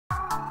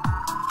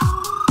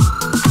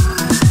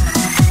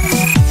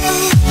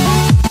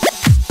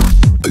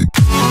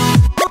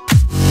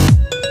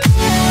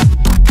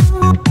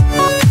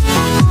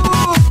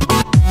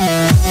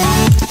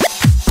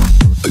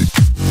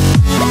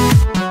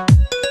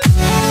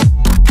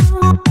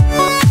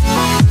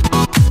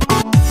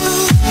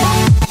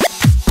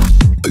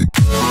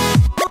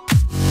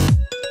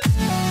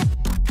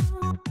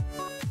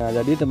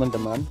Jadi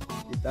teman-teman,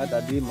 kita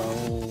tadi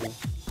mau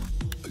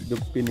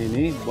hidupin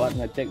ini buat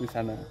ngecek di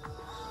sana.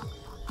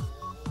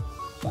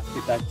 Pas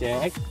kita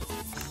cek,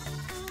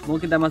 mau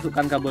kita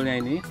masukkan kabelnya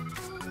ini,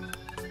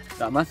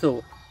 nggak masuk,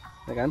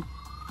 ya kan?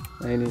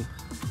 Nah ini,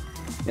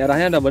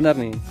 arahnya udah benar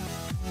nih,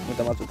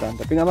 kita masukkan,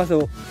 tapi nggak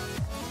masuk.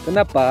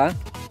 Kenapa?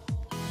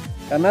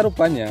 Karena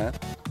rupanya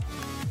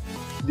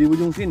di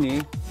ujung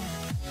sini,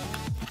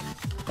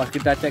 pas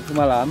kita cek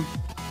semalam,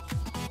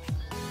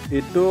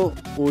 itu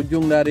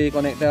ujung dari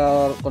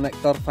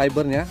konektor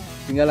fibernya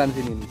tinggalan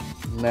sini nih.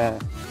 Nah,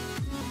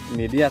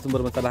 ini dia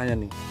sumber masalahnya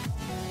nih.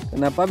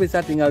 Kenapa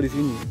bisa tinggal di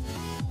sini?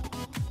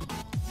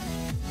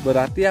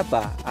 Berarti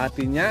apa?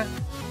 Artinya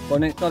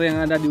konektor yang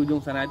ada di ujung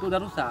sana itu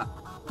udah rusak,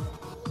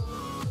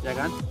 ya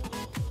kan?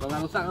 Kalau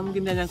nggak rusak, nggak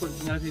mungkin dia nyangkut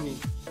tinggal sini.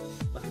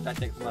 Pas kita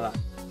cek semalam,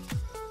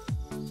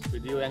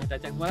 video yang kita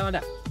cek semalam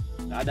ada?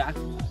 Nggak ada.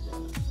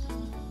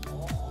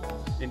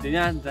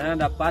 Intinya saya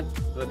dapat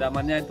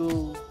redamannya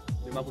itu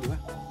 50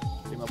 lah,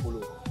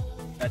 50.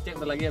 Kita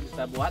cek lagi yang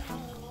bisa buat,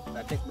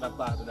 kita cek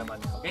berapa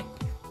redamannya, oke?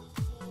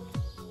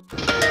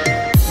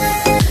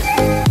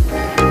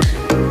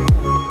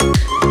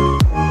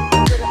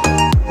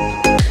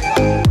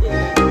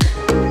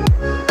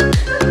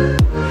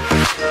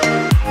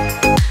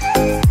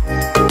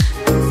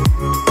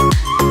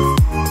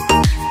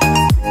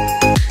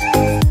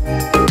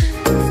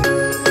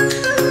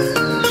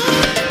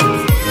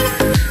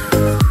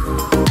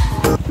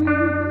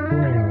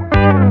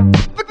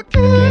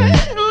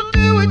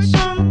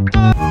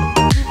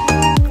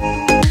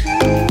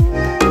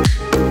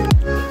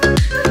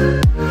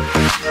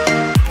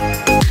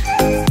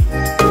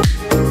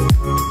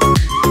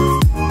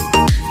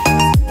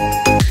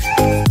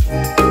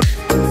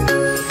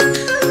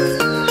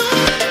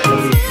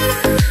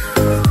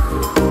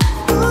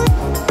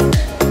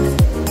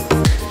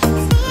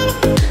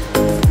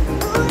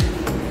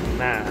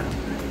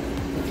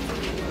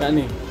 Nah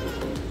nih,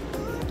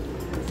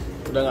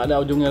 udah nggak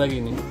ada ujungnya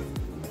lagi nih,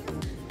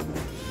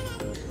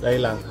 udah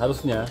hilang.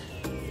 Harusnya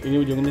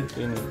ini ujung ini.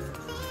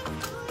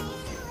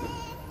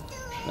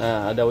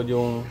 Nah, ada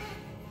ujung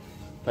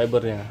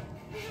fibernya.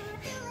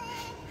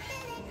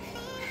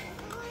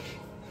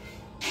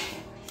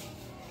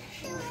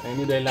 Nah,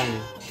 ini udah hilang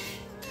nih.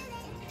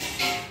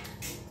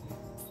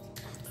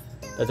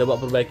 Kita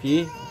coba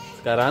perbaiki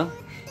sekarang.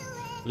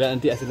 Lihat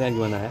nanti hasilnya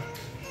gimana ya.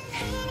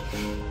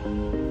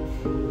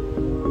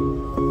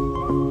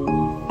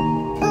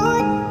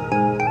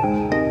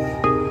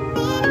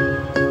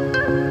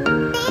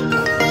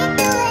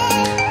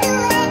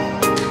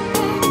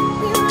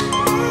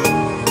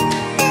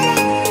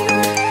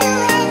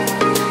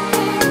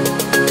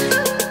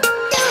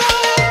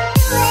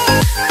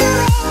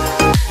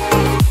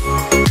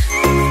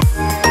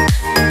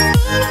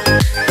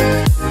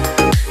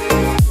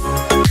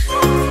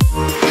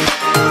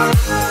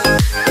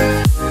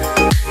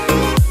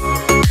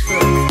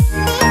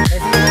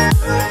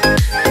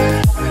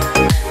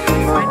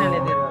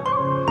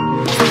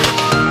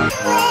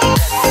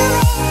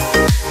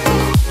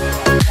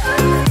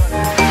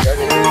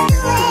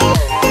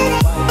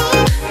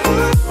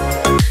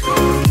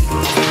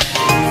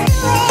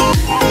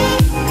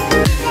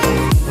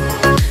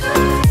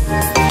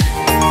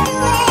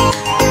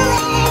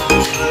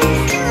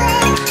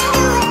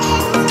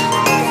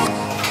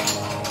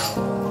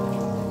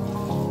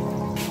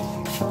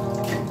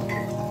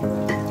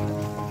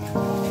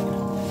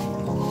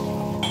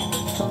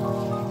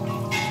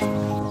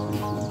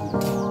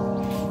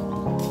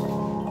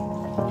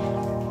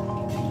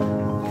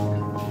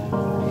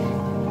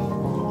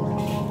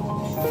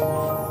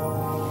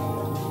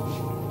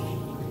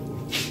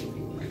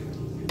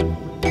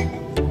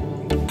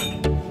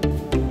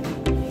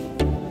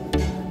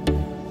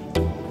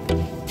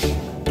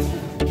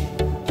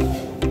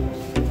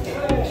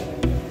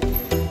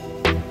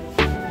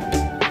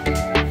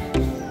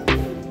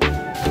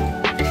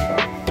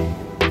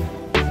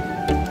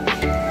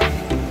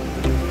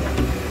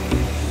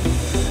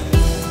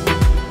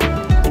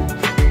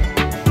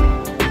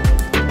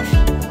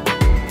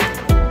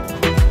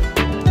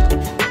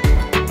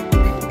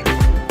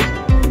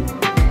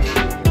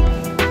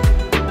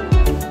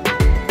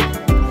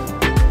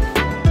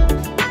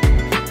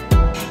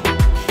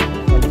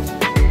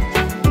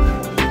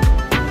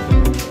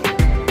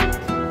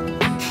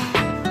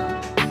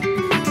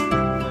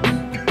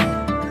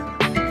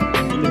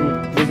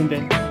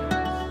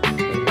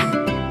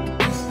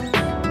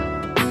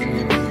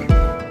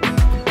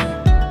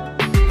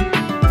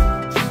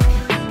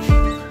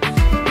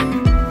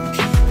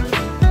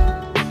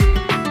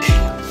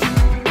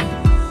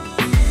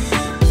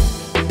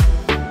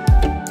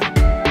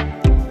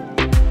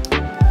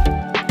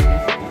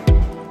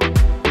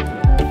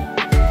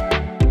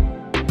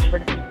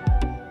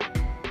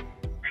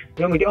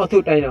 Yang di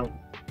output aja dong.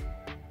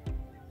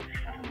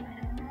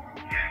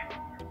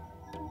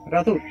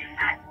 Ratu.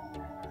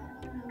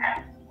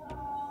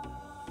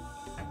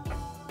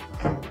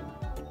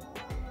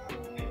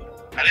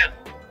 Halo.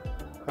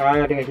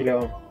 Kaya dengan gila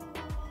om.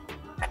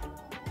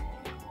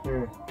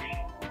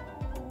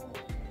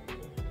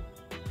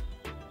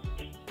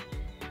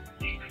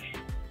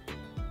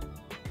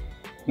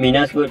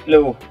 minus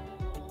 40.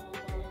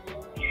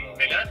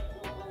 Minus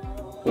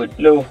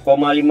 40,5.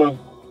 10,5.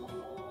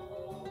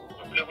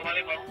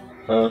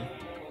 Ha.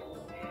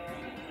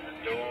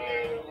 Tu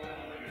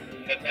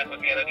saya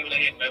pakai radio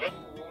lain berapa?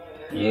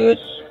 Yut.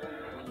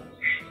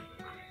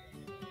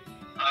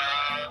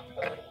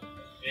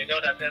 Ini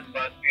dah saya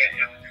pakai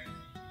yang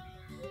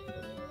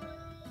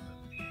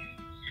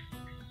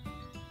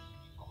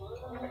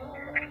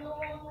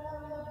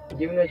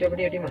Dia mana coba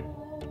dia di mana?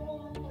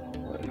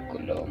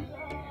 Kolom.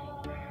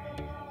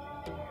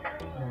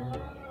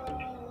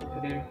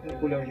 Dia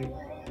pulau je.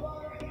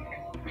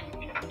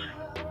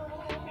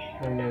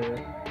 Mana?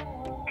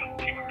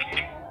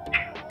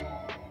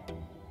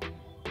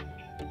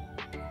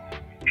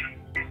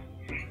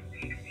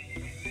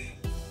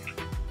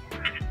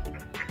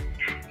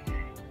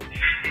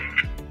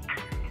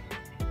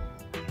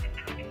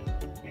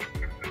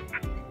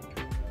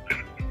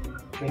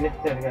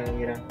 Minister kan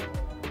kira.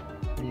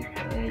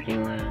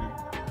 Jangan.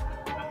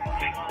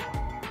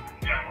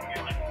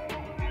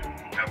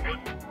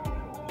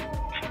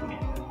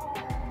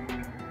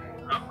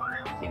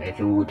 Tidak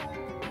sud.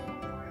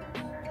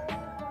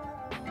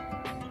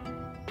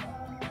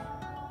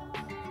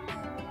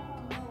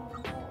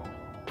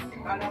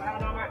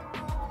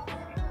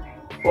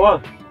 Oh.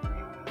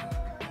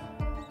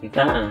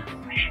 Kita.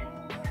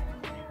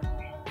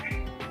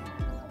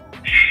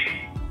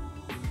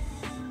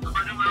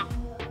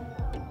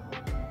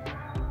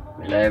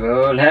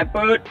 Level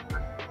haput.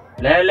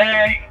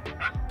 Lele.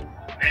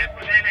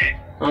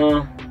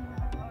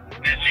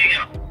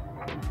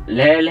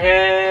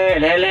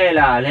 Lele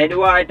lah. Le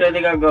dua itu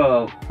tiga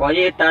go.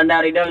 Pokoknya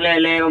standar idang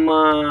lele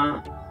koma.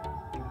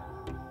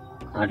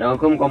 Ada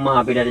hukum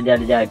koma tapi dah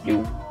jadi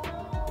jaju.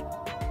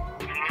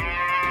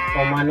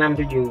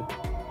 0,67.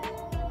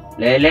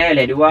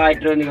 Le dua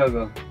itu tiga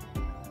go.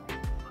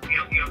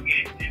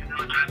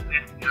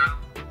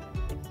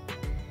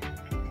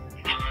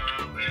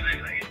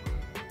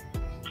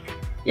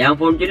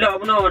 Yang phone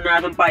cilok pun nak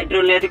tempat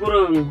drone lihat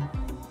kurung.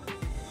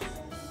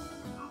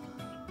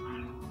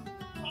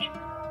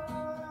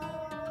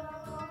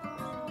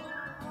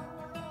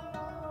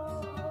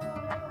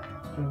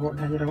 Tengok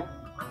dah je dah.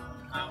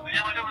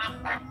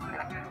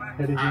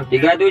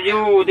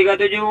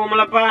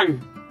 37,8.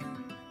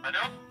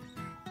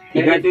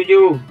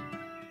 37.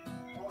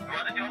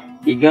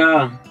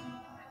 3.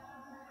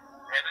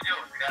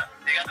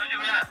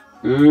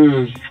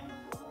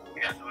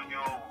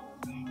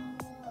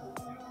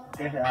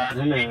 37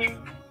 Mana?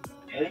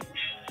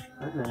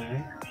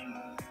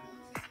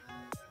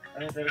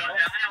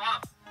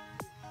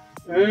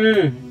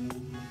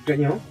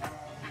 Dekatnya.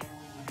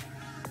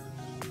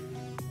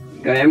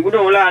 Kau yang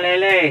bodoh lah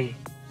lele.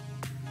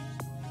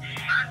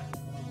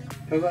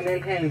 Tengok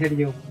lel hang tadi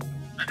je.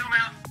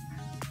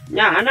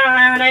 Nya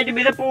ana itu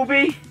bisa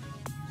pupi.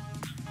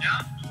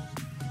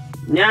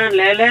 Nya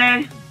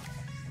lele.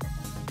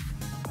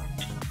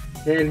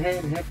 Lel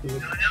hang happy.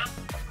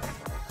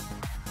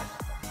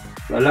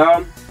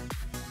 Belum.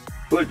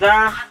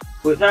 Pulsa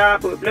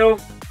 40.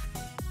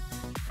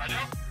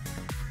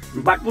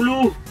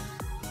 40.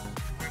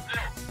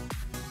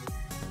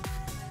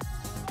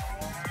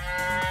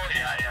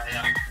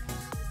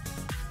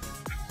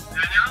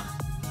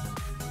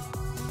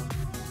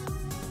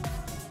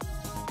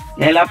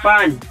 Leh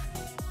 8.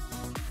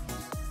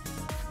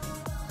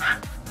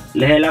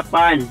 Leh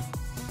 8.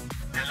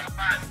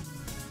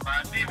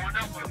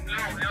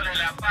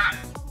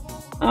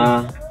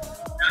 Ah.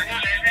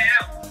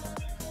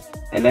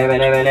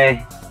 Leh.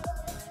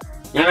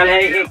 Jangan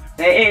leh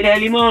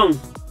 5.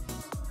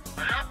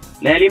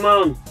 Leh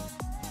 5.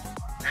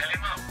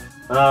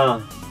 Ah.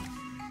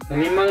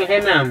 5 ke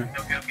 6.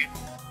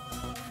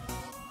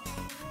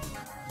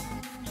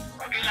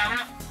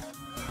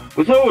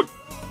 Kusut.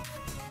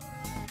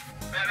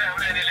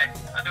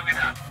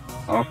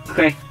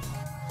 Okey.